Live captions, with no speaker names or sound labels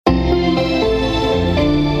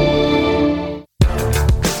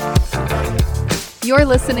You're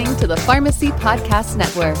listening to the Pharmacy Podcast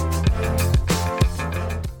Network.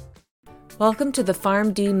 Welcome to the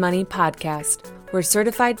PharmD Money Podcast, where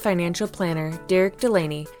certified financial planner Derek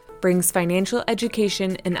Delaney brings financial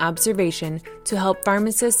education and observation to help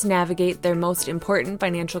pharmacists navigate their most important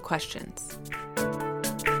financial questions.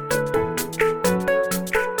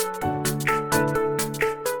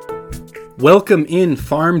 Welcome in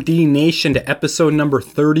PharmD Nation to episode number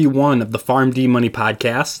 31 of the PharmD Money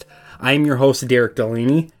Podcast. I am your host, Derek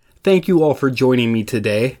Delaney. Thank you all for joining me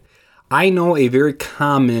today. I know a very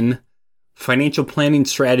common financial planning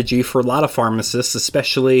strategy for a lot of pharmacists,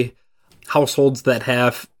 especially households that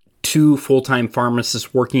have two full-time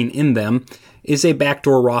pharmacists working in them, is a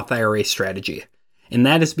backdoor Roth IRA strategy. And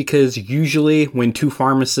that is because usually when two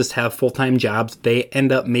pharmacists have full-time jobs, they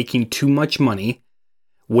end up making too much money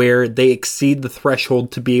where they exceed the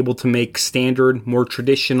threshold to be able to make standard, more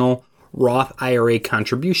traditional Roth IRA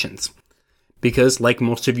contributions. Because, like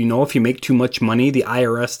most of you know, if you make too much money, the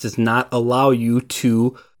IRS does not allow you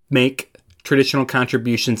to make traditional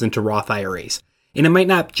contributions into Roth IRAs. And it might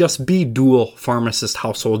not just be dual pharmacist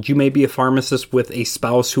households. You may be a pharmacist with a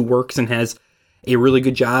spouse who works and has a really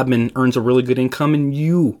good job and earns a really good income, and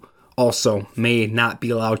you also may not be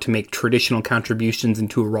allowed to make traditional contributions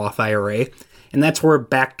into a Roth IRA. And that's where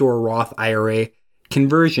backdoor Roth IRA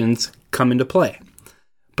conversions come into play.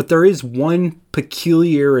 But there is one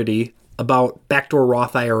peculiarity about backdoor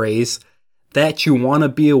Roth IRAs that you want to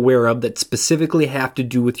be aware of that specifically have to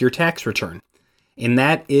do with your tax return. And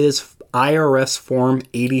that is IRS Form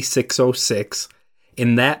 8606.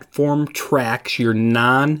 And that form tracks your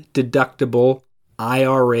non-deductible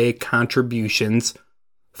IRA contributions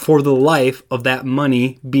for the life of that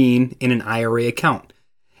money being in an IRA account.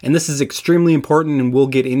 And this is extremely important, and we'll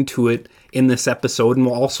get into it in this episode. And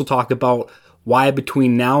we'll also talk about why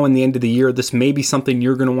between now and the end of the year, this may be something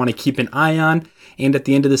you're going to want to keep an eye on. And at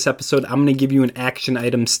the end of this episode, I'm going to give you an action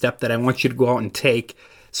item step that I want you to go out and take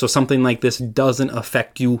so something like this doesn't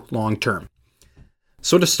affect you long term.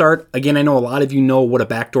 So to start, again, I know a lot of you know what a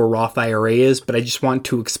backdoor Roth IRA is, but I just want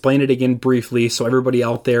to explain it again briefly so everybody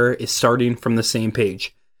out there is starting from the same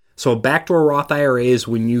page. So a backdoor Roth IRA is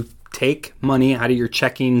when you take money out of your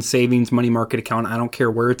checking, savings, money market account, I don't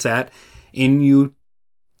care where it's at, and you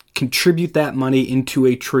contribute that money into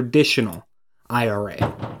a traditional IRA.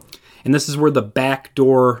 And this is where the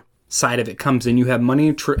backdoor side of it comes in. You have money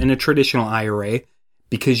in a traditional IRA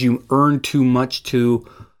because you earn too much to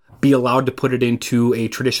be allowed to put it into a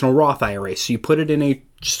traditional Roth IRA. So you put it in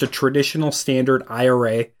just a traditional standard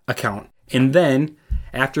IRA account. And then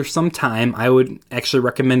after some time, I would actually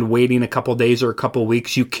recommend waiting a couple days or a couple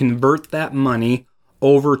weeks, you convert that money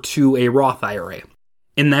over to a Roth IRA.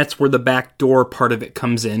 And that's where the backdoor part of it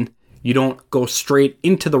comes in. You don't go straight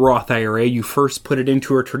into the Roth IRA. You first put it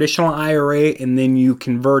into a traditional IRA, and then you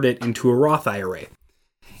convert it into a Roth IRA.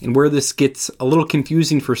 And where this gets a little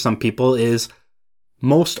confusing for some people is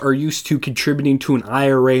most are used to contributing to an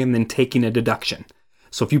IRA and then taking a deduction.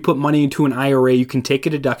 So if you put money into an IRA, you can take a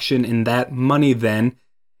deduction, and that money then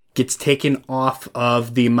gets taken off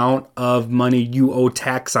of the amount of money you owe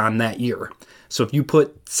tax on that year. So if you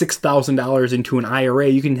put $6,000 into an IRA,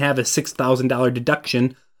 you can have a $6,000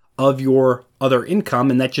 deduction of your other income,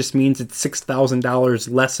 and that just means it's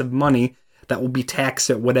 $6,000 less of money that will be taxed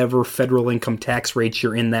at whatever federal income tax rates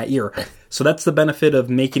you're in that year. So that's the benefit of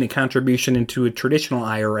making a contribution into a traditional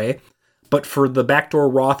IRA. But for the backdoor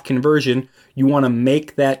Roth conversion, you want to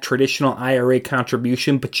make that traditional IRA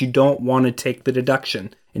contribution, but you don't want to take the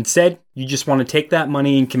deduction. Instead, you just want to take that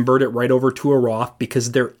money and convert it right over to a Roth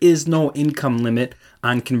because there is no income limit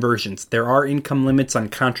on conversions. There are income limits on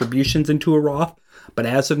contributions into a Roth, but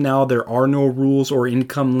as of now, there are no rules or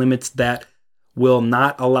income limits that will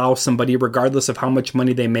not allow somebody, regardless of how much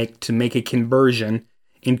money they make, to make a conversion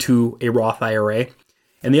into a Roth IRA.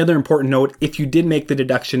 And the other important note, if you did make the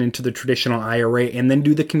deduction into the traditional IRA and then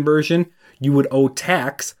do the conversion, you would owe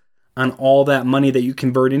tax on all that money that you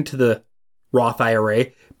convert into the Roth IRA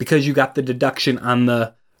because you got the deduction on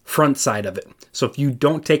the front side of it. So if you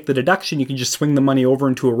don't take the deduction, you can just swing the money over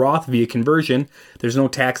into a Roth via conversion. There's no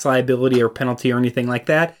tax liability or penalty or anything like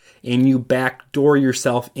that, and you backdoor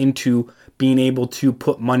yourself into being able to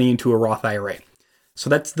put money into a Roth IRA.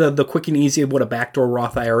 So that's the quick and easy of what a backdoor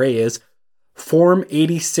Roth IRA is. Form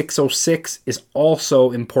 8606 is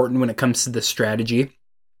also important when it comes to this strategy.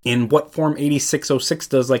 And what Form 8606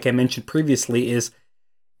 does, like I mentioned previously, is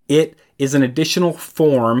it is an additional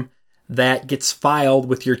form that gets filed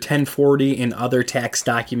with your 1040 and other tax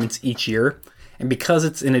documents each year. And because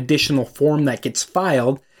it's an additional form that gets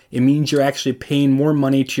filed, It means you're actually paying more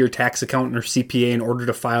money to your tax accountant or CPA in order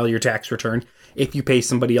to file your tax return if you pay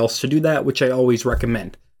somebody else to do that, which I always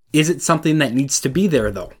recommend. Is it something that needs to be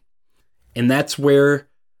there though? And that's where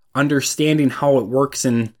understanding how it works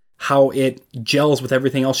and how it gels with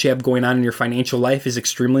everything else you have going on in your financial life is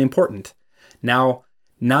extremely important. Now,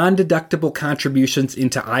 non-deductible contributions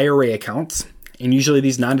into IRA accounts, and usually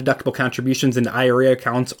these non-deductible contributions into IRA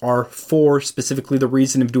accounts are for specifically the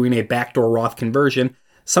reason of doing a backdoor Roth conversion,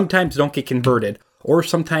 sometimes don't get converted, or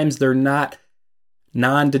sometimes they're not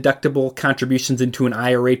non-deductible contributions into an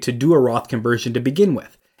IRA to do a Roth conversion to begin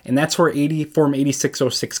with. And that's where Form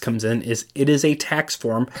 8606 comes in, is it is a tax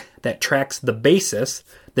form that tracks the basis,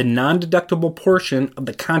 the non-deductible portion of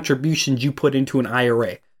the contributions you put into an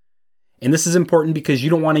IRA. And this is important because you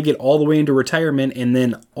don't want to get all the way into retirement and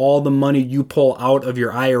then all the money you pull out of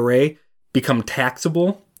your IRA become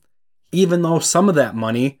taxable, even though some of that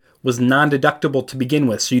money was non-deductible to begin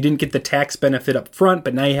with. So you didn't get the tax benefit up front,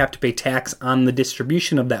 but now you have to pay tax on the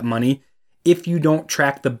distribution of that money if you don't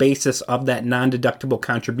track the basis of that non-deductible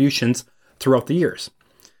contributions throughout the years.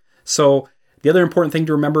 So the other important thing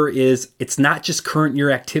to remember is it's not just current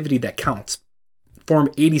year activity that counts. Form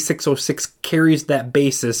 8606 carries that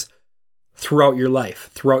basis throughout your life,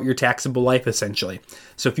 throughout your taxable life essentially.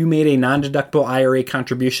 So if you made a non-deductible IRA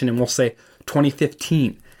contribution in, we'll say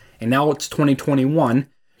 2015, and now it's 2021,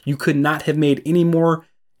 you could not have made any more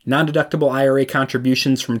non-deductible IRA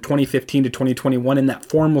contributions from 2015 to 2021, and that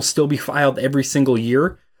form will still be filed every single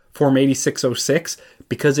year, Form 8606,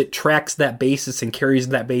 because it tracks that basis and carries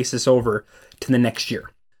that basis over to the next year.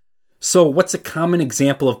 So what's a common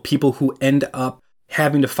example of people who end up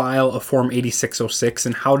having to file a Form 8606,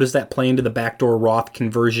 and how does that play into the backdoor Roth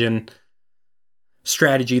conversion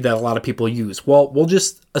strategy that a lot of people use? Well, we'll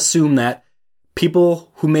just assume that people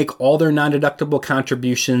who make all their non-deductible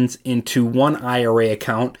contributions into one IRA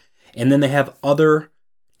account, and then they have other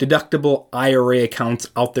deductible IRA accounts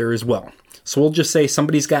out there as well. So we'll just say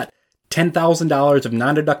somebody's got $10,000 of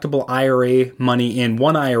non-deductible IRA money in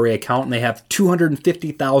one IRA account, and they have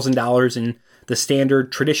 $250,000 in the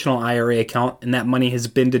standard traditional IRA account, and that money has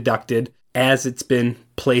been deducted as it's been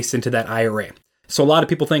placed into that IRA. So a lot of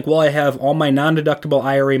people think, well, I have all my non-deductible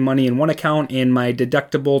IRA money in one account and my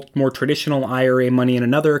deductible, more traditional IRA money in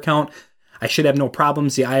another account. I should have no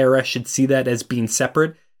problems. The IRS should see that as being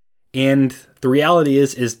separate. And the reality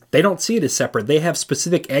is they don't see it as separate. They have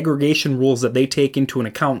specific aggregation rules that they take into an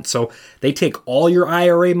account. So they take all your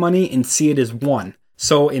IRA money and see it as one.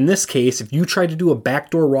 So in this case, if you try to do a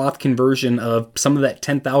backdoor Roth conversion of some of that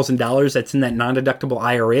 $10,000 that's in that non-deductible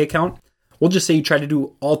IRA account, we'll just say you try to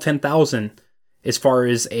do all $10,000 as far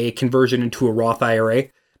as a conversion into a Roth IRA.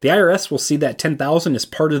 The IRS will see that $10,000 as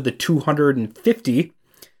part of the $250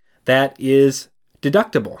 that is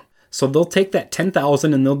deductible. So they'll take that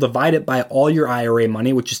 $10,000 and they'll divide it by all your IRA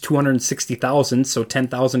money, which is $260,000. So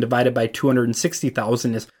 $10,000 divided by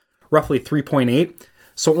 $260,000 is roughly 3.8.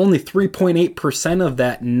 So only 3.8% of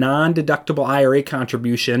that non-deductible IRA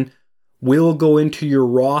contribution will go into your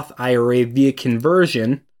Roth IRA via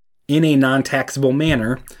conversion in a non-taxable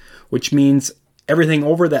manner, which means everything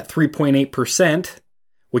over that 3.8%,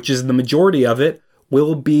 which is the majority of it,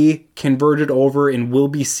 will be converted over and will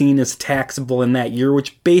be seen as taxable in that year,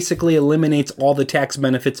 which basically eliminates all the tax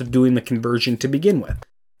benefits of doing the conversion to begin with.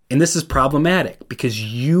 And this is problematic because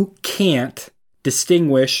you can't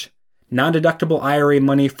distinguish non-deductible IRA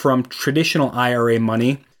money from traditional IRA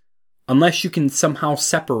money unless you can somehow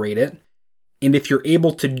separate it. And if you're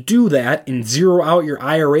able to do that and zero out your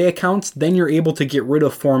IRA accounts, then you're able to get rid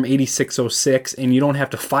of Form 8606 and you don't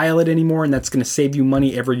have to file it anymore, and that's going to save you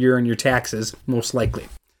money every year on your taxes, most likely.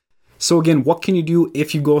 So again, what can you do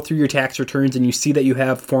if you go through your tax returns and you see that you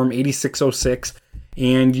have Form 8606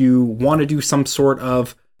 and you want to do some sort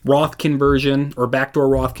of Roth conversion or backdoor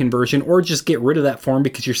Roth conversion, or just get rid of that form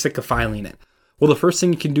because you're sick of filing it? Well, the first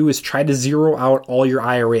thing you can do is try to zero out all your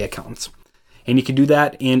IRA accounts. And you can do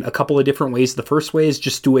that in a couple of different ways. The first way is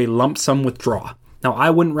just do a lump sum withdrawal. Now,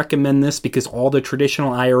 I wouldn't recommend this because all the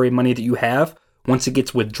traditional IRA money that you have, once it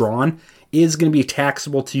gets withdrawn, is going to be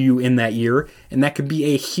taxable to you in that year. And that could be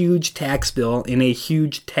a huge tax bill and a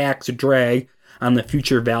huge tax drag on the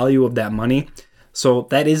future value of that money. So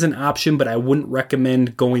that is an option, but I wouldn't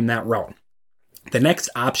recommend going that route. The next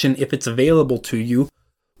option, if it's available to you,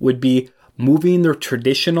 would be moving the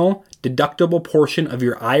traditional deductible portion of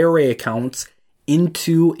your IRA accounts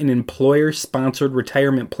into an employer-sponsored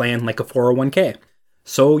retirement plan like a 401k.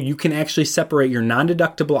 So you can actually separate your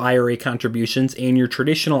non-deductible IRA contributions and your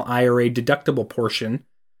traditional IRA deductible portion.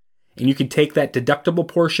 And you can take that deductible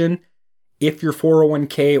portion, if your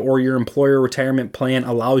 401k or your employer retirement plan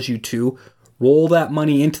allows you to, roll that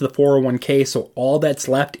money into the 401k, so all that's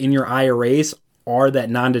left in your IRAs are that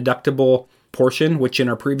non-deductible portion, which in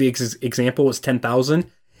our previous example was $10,000. And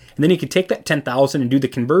then you can take that $10,000 and do the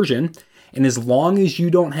conversion. And as long as you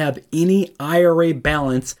don't have any IRA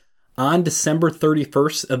balance on December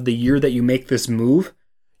 31st of the year that you make this move,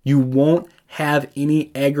 you won't have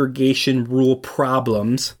any aggregation rule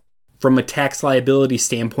problems from a tax liability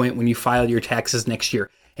standpoint when you file your taxes next year.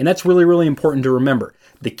 And that's really, really important to remember.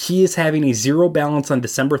 The key is having a zero balance on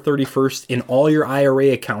December 31st in all your IRA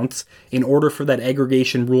accounts in order for that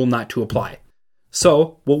aggregation rule not to apply.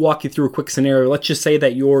 So we'll walk you through a quick scenario. Let's just say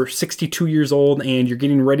that you're 62 years old and you're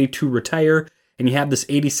getting ready to retire, and you have this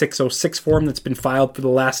 8606 form that's been filed for the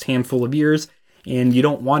last handful of years, and you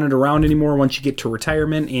don't want it around anymore once you get to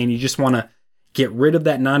retirement, and you just want to get rid of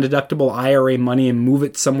that non-deductible IRA money and move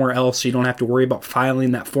it somewhere else so you don't have to worry about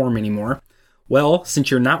filing that form anymore. Well,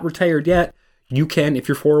 since you're not retired yet, you can, if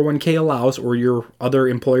your 401k allows, or your other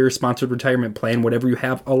employer-sponsored retirement plan, whatever you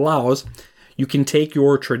have allows, you can take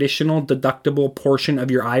your traditional deductible portion of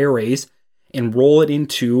your IRAs and roll it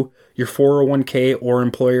into your 401k or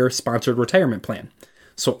employer-sponsored retirement plan.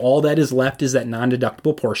 So all that is left is that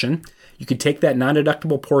non-deductible portion. You can take that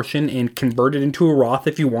non-deductible portion and convert it into a Roth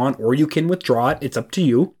if you want, or you can withdraw it. It's up to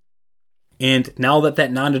you. And now that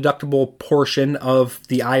that non-deductible portion of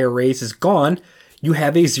the IRAs is gone, you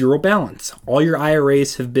have a zero balance. All your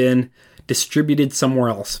IRAs have been distributed somewhere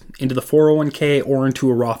else, into the 401k or into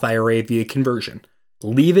a Roth IRA via conversion.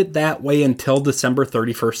 Leave it that way until December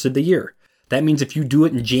 31st of the year. That means if you do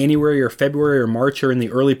it in January or February or March or in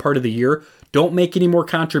the early part of the year, don't make any more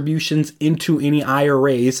contributions into any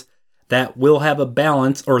IRAs that will have a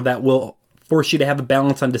balance, or that will force you to have a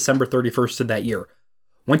balance on December 31st of that year.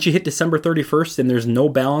 Once you hit December 31st and there's no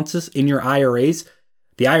balances in your IRAs,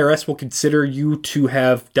 the IRS will consider you to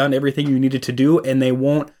have done everything you needed to do, and they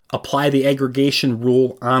won't apply the aggregation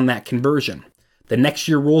rule on that conversion. The next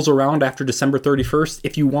year rolls around after December 31st.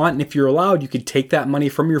 If you want and if you're allowed, you could take that money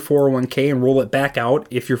from your 401k and roll it back out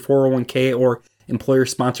if your 401k or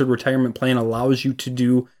employer-sponsored retirement plan allows you to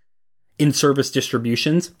do in-service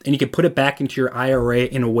distributions, and you can put it back into your IRA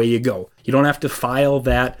and away you go. You don't have to file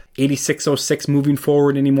that 8606 moving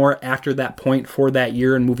forward anymore after that point for that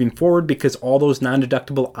year and moving forward, because all those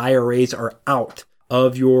non-deductible IRAs are out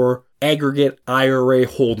of your aggregate IRA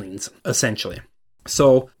holdings, essentially.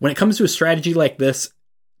 So when it comes to a strategy like this,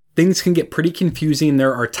 things can get pretty confusing.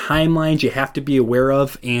 There are timelines you have to be aware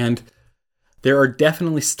of, and there are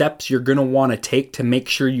definitely steps you're going to want to take to make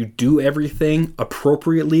sure you do everything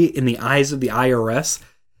appropriately in the eyes of the IRS.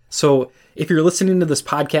 So if you're listening to this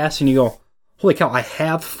podcast and you go, holy cow, I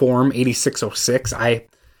have Form 8606. I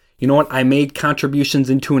made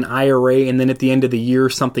contributions into an IRA, and then at the end of the year,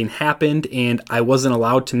 something happened and I wasn't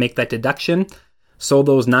allowed to make that deduction. So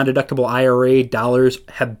those non-deductible IRA dollars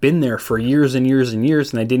have been there for years and years and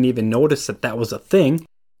years, and I didn't even notice that that was a thing.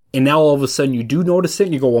 And now all of a sudden you do notice it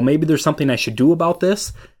and you go, well, maybe there's something I should do about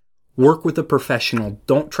this. Work with a professional.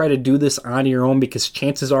 Don't try to do this on your own, because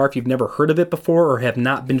chances are if you've never heard of it before or have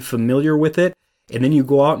not been familiar with it, and then you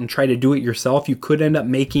go out and try to do it yourself, you could end up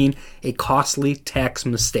making a costly tax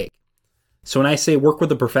mistake. So when I say work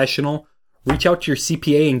with a professional, reach out to your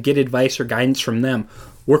CPA and get advice or guidance from them.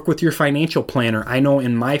 Work with your financial planner. I know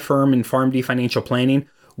in my firm, in PharmD Financial Planning,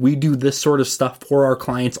 we do this sort of stuff for our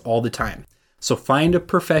clients all the time. So find a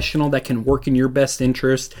professional that can work in your best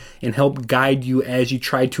interest and help guide you as you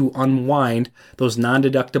try to unwind those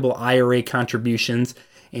non-deductible IRA contributions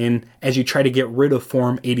and as you try to get rid of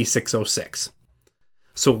Form 8606.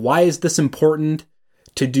 So why is this important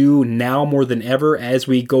to do now more than ever as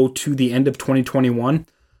we go to the end of 2021?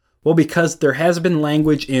 Well, because there has been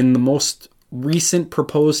language in the most recent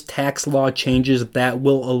proposed tax law changes that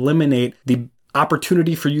will eliminate the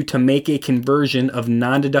opportunity for you to make a conversion of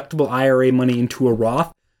non-deductible IRA money into a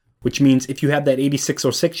Roth, which means if you have that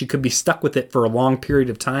 8606, you could be stuck with it for a long period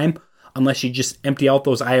of time unless you just empty out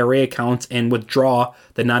those IRA accounts and withdraw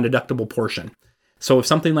the non-deductible portion. So if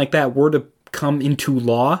something like that were to come into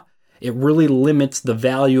law, it really limits the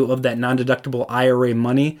value of that non-deductible IRA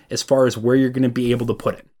money as far as where you're going to be able to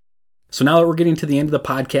put it. So now that we're getting to the end of the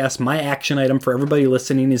podcast, my action item for everybody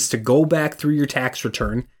listening is to go back through your tax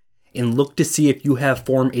return and look to see if you have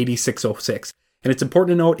Form 8606. And it's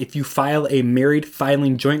important to note, if you file a married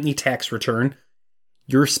filing jointly tax return,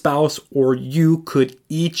 your spouse or you could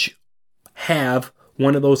each have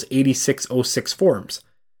one of those 8606 forms.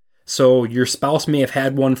 So your spouse may have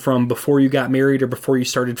had one from before you got married or before you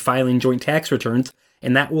started filing joint tax returns,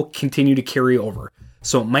 and that will continue to carry over.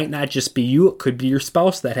 So it might not just be you, it could be your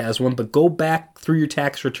spouse that has one, but go back through your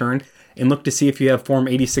tax return and look to see if you have Form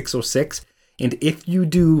 8606. And if you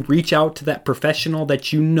do, reach out to that professional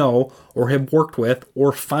that you know or have worked with,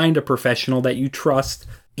 or find a professional that you trust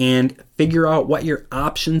and figure out what your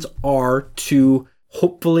options are to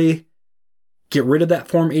hopefully get rid of that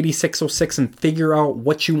Form 8606 and figure out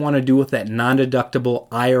what you want to do with that non-deductible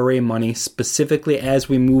IRA money, specifically as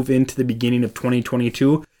we move into the beginning of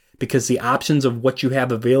 2022, because the options of what you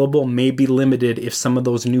have available may be limited if some of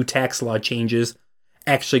those new tax law changes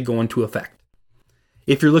actually go into effect.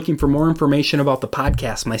 If you're looking for more information about the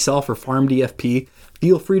podcast, myself, or PharmDFP,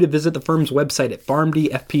 feel free to visit the firm's website at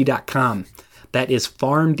pharmdfp.com. That is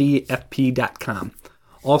pharmdfp.com.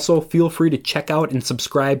 Also, feel free to check out and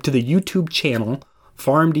subscribe to the YouTube channel,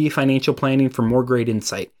 PharmD Financial Planning, for more great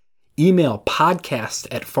insight. Email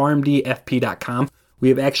podcast@pharmdfp.com. We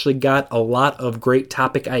have actually got a lot of great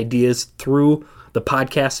topic ideas through the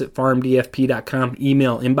podcast at pharmdfp.com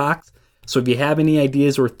email inbox. So if you have any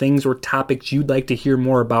ideas or things or topics you'd like to hear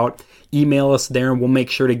more about, email us there and we'll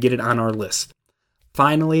make sure to get it on our list.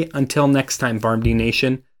 Finally, until next time, PharmD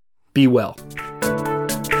Nation, be well.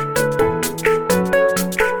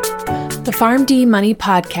 The PharmD Money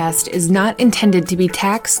Podcast is not intended to be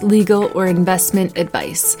tax, legal, or investment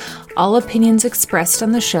advice. All opinions expressed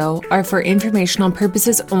on the show are for informational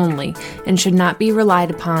purposes only and should not be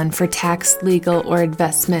relied upon for tax, legal, or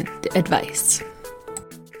investment advice.